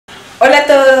Hola a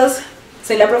todos,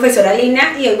 soy la profesora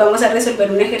Lina y hoy vamos a resolver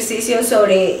un ejercicio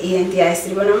sobre identidades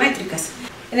trigonométricas.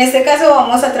 En este caso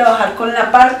vamos a trabajar con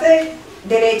la parte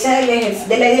derecha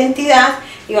de la identidad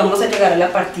y vamos a llegar a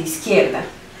la parte izquierda.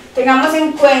 Tengamos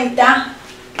en cuenta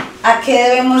a qué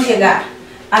debemos llegar,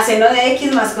 a seno de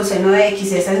x más coseno de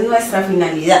x, esa es nuestra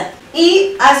finalidad.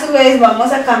 Y a su vez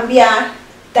vamos a cambiar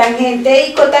tangente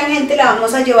y cotangente, la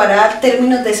vamos a llevar a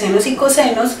términos de senos y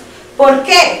cosenos. ¿Por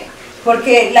qué?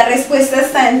 Porque la respuesta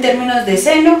está en términos de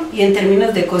seno y en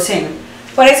términos de coseno.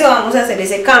 Por eso vamos a hacer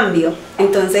ese cambio.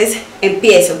 Entonces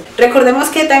empiezo. Recordemos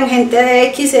que tangente de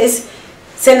x es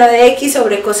seno de x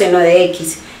sobre coseno de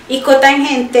x. Y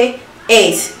cotangente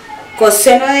es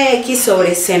coseno de x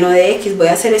sobre seno de x. Voy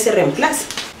a hacer ese reemplazo,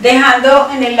 dejando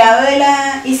en el lado de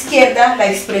la izquierda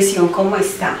la expresión como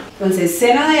está. Entonces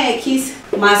seno de x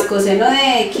más coseno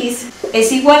de x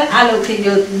es igual a lo que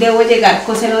yo debo llegar.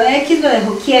 Coseno de x lo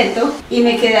dejo quieto y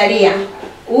me quedaría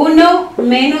 1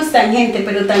 menos tangente,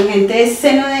 pero tangente es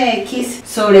seno de x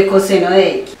sobre coseno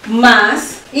de x,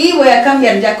 más, y voy a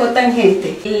cambiar ya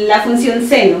cotangente, la función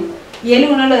seno, y el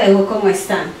 1 lo dejo como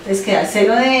está. Entonces queda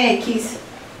seno de x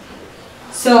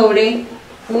sobre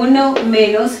 1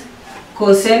 menos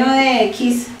coseno de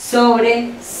x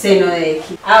sobre seno de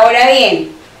x. Ahora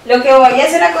bien, lo que voy a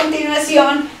hacer a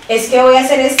continuación es que voy a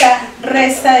hacer esta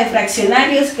resta de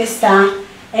fraccionarios que está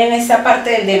en esta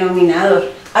parte del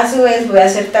denominador. A su vez voy a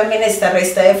hacer también esta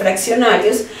resta de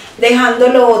fraccionarios dejando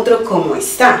lo otro como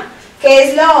está. ¿Qué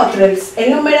es lo otro?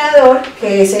 El numerador,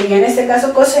 que sería en este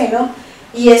caso coseno,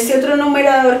 y este otro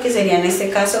numerador que sería en este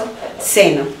caso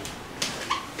seno.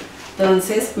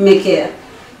 Entonces me queda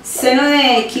seno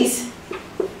de x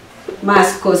más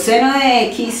coseno de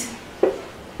x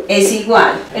es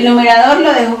igual, el numerador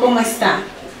lo dejo como está,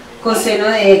 coseno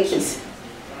de x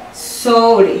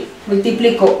sobre,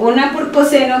 multiplico 1 por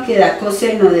coseno que da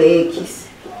coseno de x,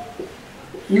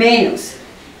 menos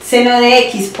seno de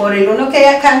x por el 1 que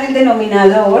hay acá en el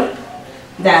denominador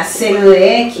da seno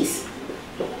de x.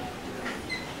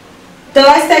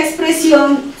 Toda esta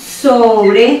expresión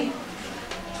sobre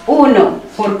 1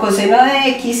 por coseno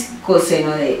de x,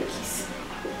 coseno de x,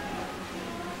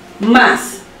 más,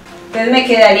 entonces me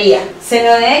quedaría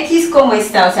seno de x como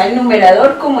está, o sea el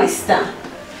numerador como está,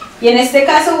 y en este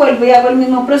caso vuelvo y hago el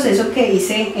mismo proceso que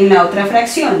hice en la otra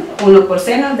fracción. 1 por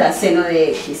seno da seno de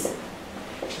x,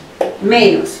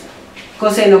 menos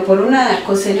coseno por 1 da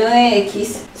coseno de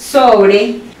x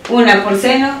sobre 1 por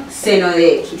seno, seno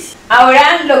de x.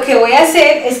 Ahora lo que voy a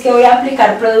hacer es que voy a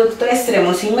aplicar producto de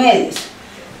extremos y medios.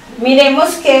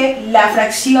 Miremos que la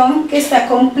fracción que está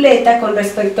completa con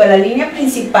respecto a la línea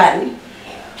principal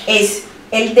es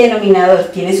el denominador,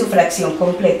 tiene su fracción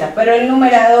completa, pero el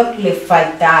numerador le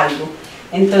falta algo,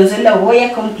 entonces lo voy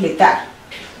a completar,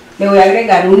 le voy a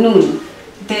agregar un 1,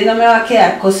 entonces no me va a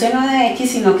quedar coseno de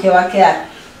x, sino que va a quedar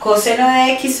coseno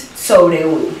de x sobre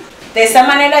 1. De esta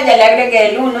manera ya le agregué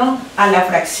el 1 a la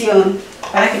fracción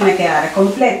para que me quedara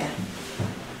completa.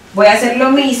 Voy a hacer lo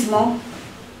mismo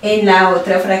en la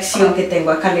otra fracción que tengo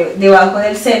acá debajo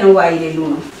del seno, va a ir el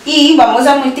 1. Y vamos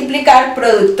a multiplicar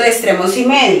producto de extremos y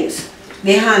medios,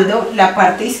 dejando la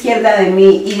parte izquierda de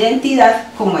mi identidad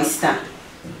como está.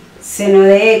 Seno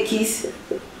de x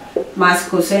más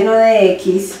coseno de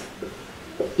x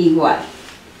igual.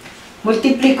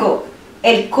 Multiplico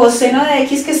el coseno de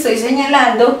x que estoy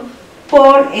señalando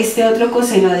por este otro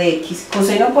coseno de x.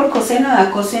 Coseno por coseno da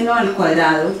coseno al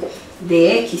cuadrado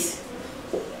de x,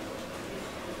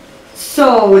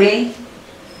 sobre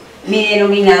mi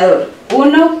denominador.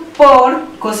 1 por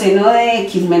coseno de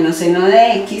x menos seno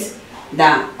de x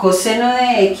da coseno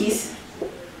de x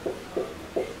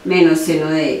menos seno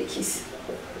de x.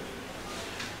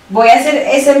 Voy a hacer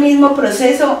ese mismo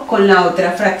proceso con la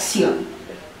otra fracción.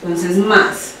 Entonces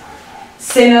más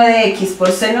seno de x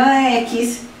por seno de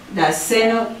x da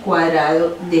seno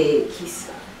cuadrado de x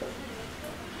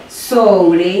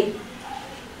sobre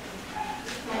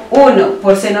 1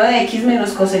 por seno de x menos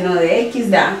coseno de x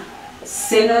da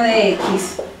seno de x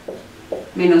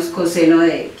menos coseno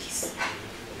de x.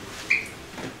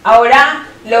 Ahora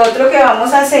lo otro que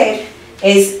vamos a hacer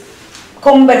es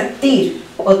convertir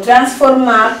o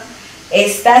transformar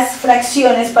estas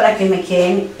fracciones para que me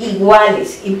queden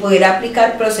iguales y poder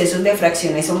aplicar procesos de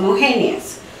fracciones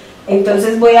homogéneas.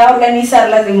 Entonces voy a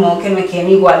organizarlas de modo que me queden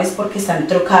iguales porque están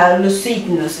trocados los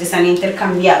signos, están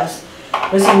intercambiados.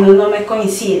 Los signos no me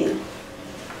coinciden.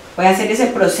 Voy a hacer ese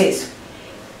proceso.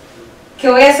 ¿Qué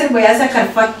voy a hacer? Voy a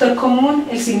sacar factor común,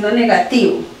 el signo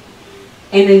negativo,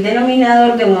 en el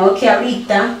denominador, de modo que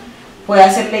ahorita pueda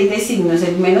hacer ley de signos.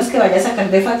 El menos que vaya a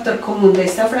sacar de factor común de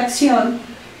esta fracción,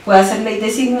 puedo hacer ley de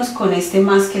signos con este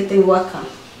más que tengo acá.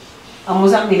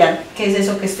 Vamos a mirar qué es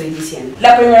eso que estoy diciendo.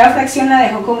 La primera fracción la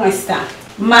dejo como está,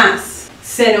 más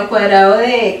seno cuadrado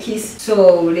de x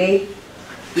sobre,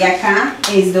 y acá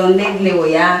es donde le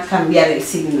voy a cambiar el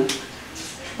signo.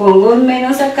 Pongo un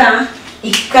menos acá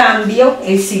y cambio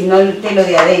el signo de lo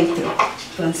de adentro.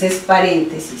 Entonces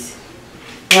paréntesis.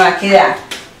 Me va a quedar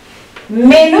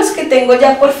menos que tengo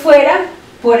ya por fuera,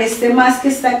 por este más que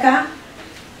está acá,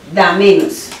 da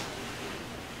menos.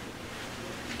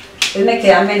 Entonces me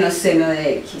queda menos seno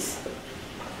de x.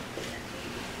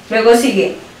 Luego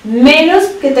sigue menos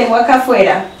que tengo acá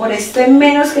afuera, por este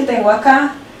menos que tengo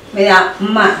acá, me da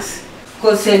más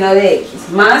coseno de x,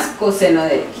 más coseno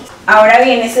de x. Ahora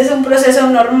bien, este es un proceso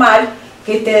normal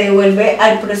que te devuelve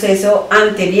al proceso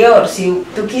anterior. Si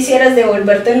tú quisieras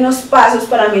devolverte unos pasos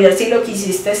para mirar si lo que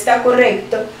hiciste está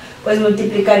correcto, pues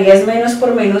multiplicarías menos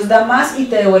por menos da más y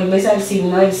te devuelves al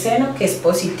signo del seno, que es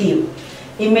positivo.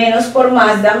 Y menos por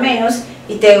más da menos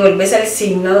y te devuelves al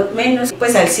signo menos,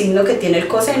 pues al signo que tiene el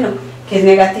coseno, que es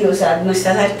negativo. O sea, no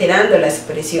estás alterando la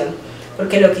expresión,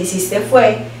 porque lo que hiciste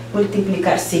fue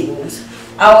multiplicar signos.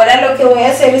 Ahora lo que voy a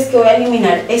hacer es que voy a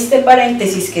eliminar este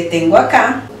paréntesis que tengo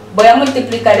acá. Voy a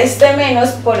multiplicar este menos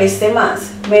por este más.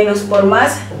 Menos por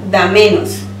más da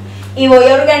menos. Y voy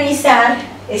a organizar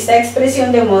esta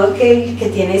expresión de modo que el que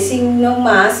tiene signo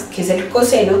más, que es el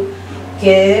coseno,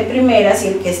 quede de primeras y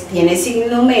el que tiene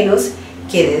signo menos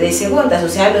quede de segundas. O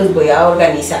sea, los voy a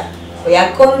organizar. Voy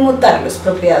a conmutarlos,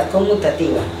 propiedad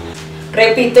conmutativa.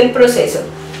 Repito el proceso.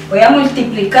 Voy a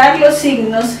multiplicar los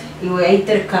signos y voy a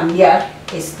intercambiar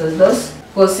estos dos.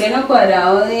 Coseno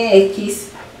cuadrado de x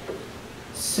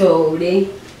sobre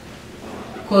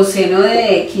coseno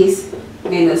de x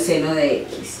menos seno de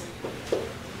x.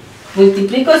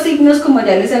 Multiplico signos como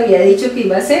ya les había dicho que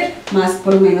iba a hacer. Más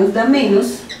por menos da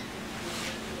menos.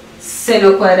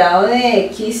 Seno cuadrado de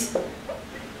x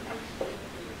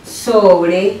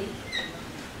sobre,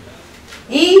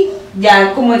 y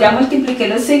ya como ya multipliqué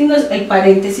los signos, el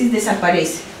paréntesis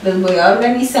desaparece. Los voy a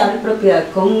organizar, propiedad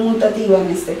conmutativa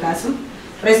en este caso,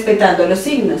 respetando los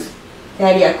signos.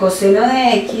 Quedaría coseno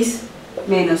de x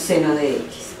menos seno de x.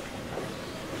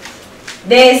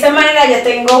 De esta manera ya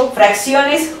tengo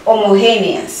fracciones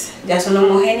homogéneas, ya son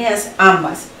homogéneas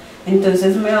ambas.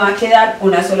 Entonces me va a quedar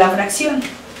una sola fracción.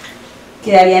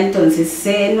 Quedaría entonces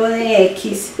seno de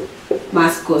x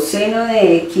más coseno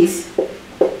de x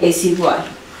es igual.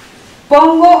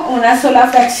 Pongo una sola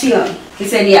fracción, que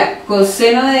sería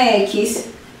coseno de x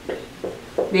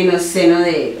menos seno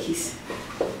de x.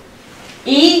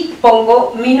 Y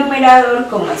pongo mi numerador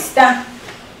como está,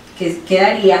 que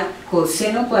quedaría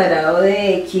coseno cuadrado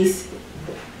de x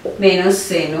menos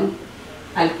seno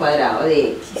al cuadrado de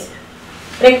x.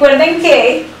 Recuerden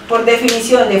que, por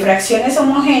definición de fracciones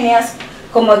homogéneas,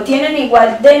 como tienen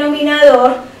igual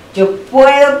denominador, yo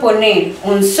puedo poner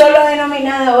un solo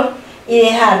denominador y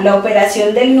dejar la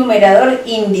operación del numerador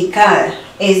indicada,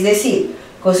 es decir,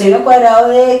 coseno cuadrado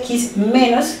de x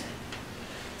menos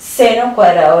seno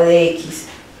cuadrado de x.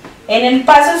 En el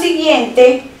paso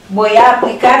siguiente voy a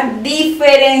aplicar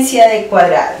diferencia de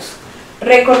cuadrados.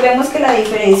 Recordemos que la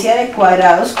diferencia de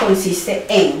cuadrados consiste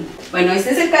en, bueno,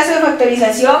 este es el caso de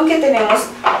factorización que tenemos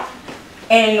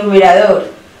en el numerador,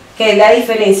 que es la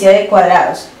diferencia de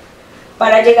cuadrados.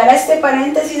 Para llegar a este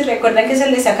paréntesis, recuerden que se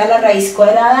le saca la raíz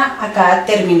cuadrada a cada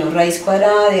término, raíz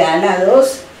cuadrada de a a la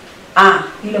 2a,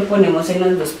 y lo ponemos en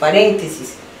los dos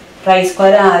paréntesis, raíz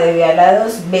cuadrada de b a la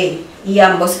 2b, y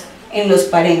ambos en los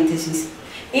paréntesis,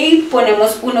 y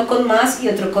ponemos uno con más y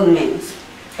otro con menos.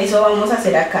 Eso vamos a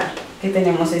hacer acá, que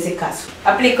tenemos ese caso.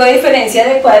 Aplico diferencia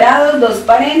de cuadrados, dos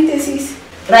paréntesis,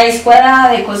 raíz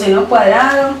cuadrada de coseno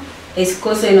cuadrado es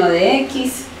coseno de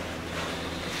x,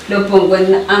 lo pongo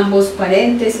en ambos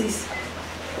paréntesis,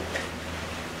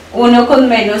 uno con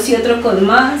menos y otro con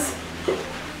más,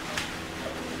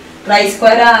 raíz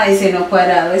cuadrada de seno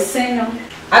cuadrado es seno.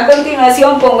 A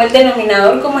continuación pongo el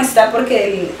denominador como está,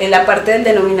 porque en la parte del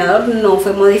denominador no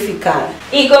fue modificada.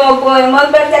 Y como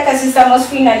podemos ver, ya casi estamos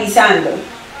finalizando.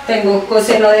 Tengo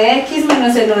coseno de x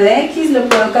menos seno de x, lo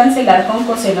puedo cancelar con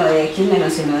coseno de x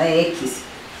menos seno de x.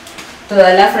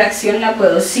 Toda la fracción la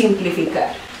puedo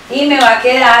simplificar. Y me va a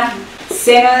quedar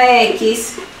seno de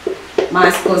x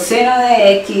más coseno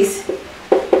de x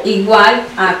igual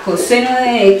a coseno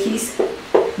de x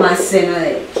más seno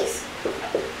de x.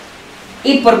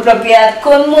 Y por propiedad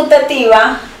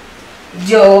conmutativa,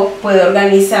 yo puedo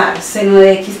organizar seno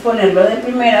de x, ponerlo de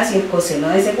primeras, y el coseno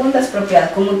de segundas,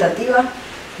 propiedad conmutativa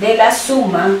de la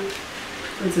suma.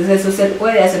 Entonces eso se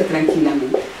puede hacer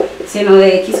tranquilamente. Seno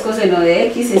de x coseno de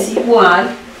x es igual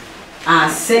a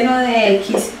seno de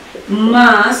x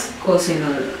más coseno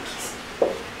de x.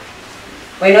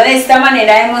 Bueno, de esta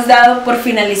manera hemos dado por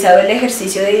finalizado el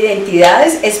ejercicio de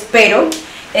identidades. Espero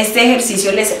este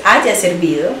ejercicio les haya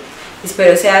servido,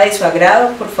 espero sea de su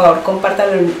agrado. Por favor,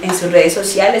 compártanlo en sus redes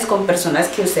sociales con personas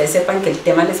que ustedes sepan que el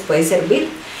tema les puede servir.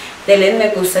 Denle me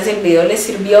gusta si el video les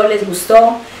sirvió, les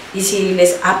gustó, y si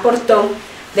les aportó,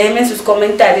 déjenme en sus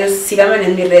comentarios, síganme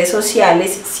en mis redes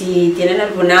sociales. Si tienen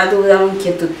alguna duda o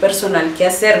inquietud personal que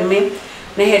hacerme,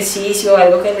 un ejercicio o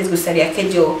algo que les gustaría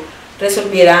que yo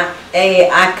resolviera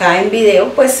acá en video,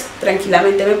 pues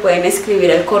tranquilamente me pueden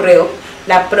escribir al correo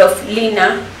la Prof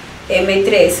Lina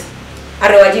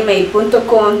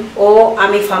m3@gmail.com o a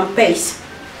mi fanpage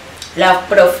la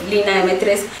Prof Lina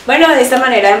M3. Bueno, de esta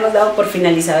manera hemos dado por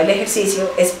finalizado el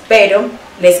ejercicio. Espero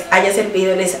les haya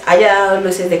servido, les haya dado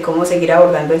luces de cómo seguir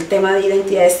abordando el tema de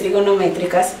identidades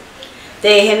trigonométricas.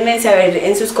 Déjenme saber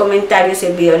en sus comentarios si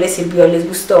el video les sirvió, les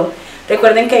gustó.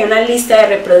 Recuerden que hay una lista de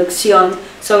reproducción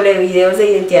sobre videos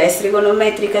de identidades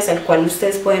trigonométricas al cual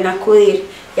ustedes pueden acudir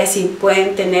y así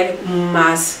pueden tener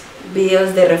más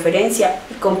videos de referencia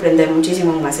y comprender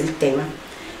muchísimo más el tema.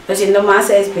 No siendo más,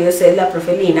 se despide de ustedes la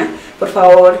Profe Lina. Por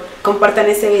favor, compartan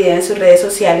este video en sus redes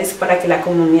sociales para que la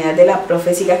comunidad de la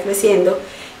profe siga creciendo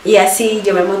y así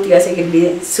yo me motivo a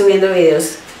seguir subiendo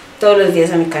videos todos los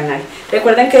días a mi canal.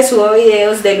 Recuerden que subo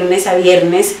videos de lunes a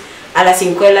viernes a las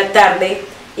 5 de la tarde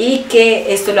y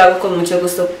que esto lo hago con mucho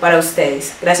gusto para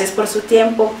ustedes. Gracias por su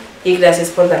tiempo y gracias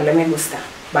por darle me gusta.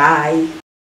 Bye.